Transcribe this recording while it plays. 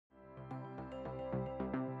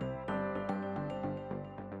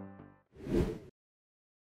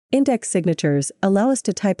Index signatures allow us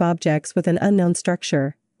to type objects with an unknown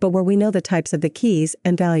structure, but where we know the types of the keys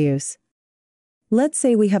and values. Let's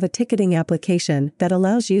say we have a ticketing application that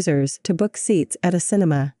allows users to book seats at a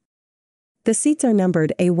cinema. The seats are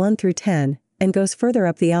numbered A1 through 10, and goes further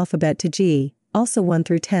up the alphabet to G, also 1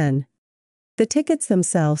 through 10. The tickets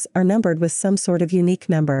themselves are numbered with some sort of unique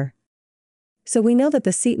number. So we know that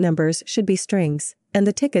the seat numbers should be strings, and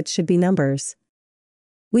the tickets should be numbers.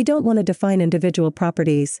 We don't want to define individual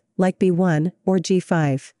properties, like B1 or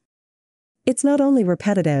G5. It's not only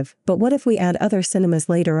repetitive, but what if we add other cinemas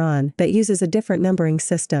later on that uses a different numbering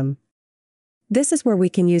system? This is where we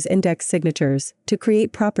can use index signatures to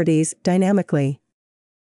create properties dynamically.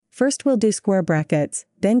 First we'll do square brackets,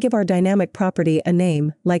 then give our dynamic property a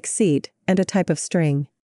name, like seat, and a type of string.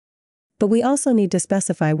 But we also need to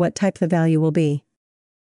specify what type the value will be.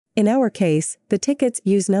 In our case, the tickets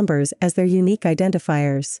use numbers as their unique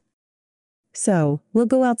identifiers. So, we'll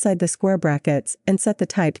go outside the square brackets and set the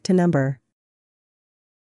type to number.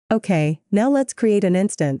 Okay, now let's create an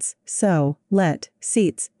instance, so, let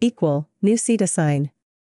seats equal new seat assign.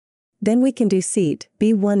 Then we can do seat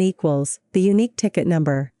B1 equals the unique ticket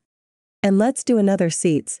number. And let's do another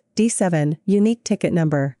seats D7 unique ticket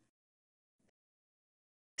number.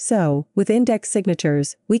 So, with index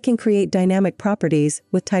signatures, we can create dynamic properties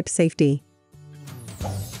with type safety.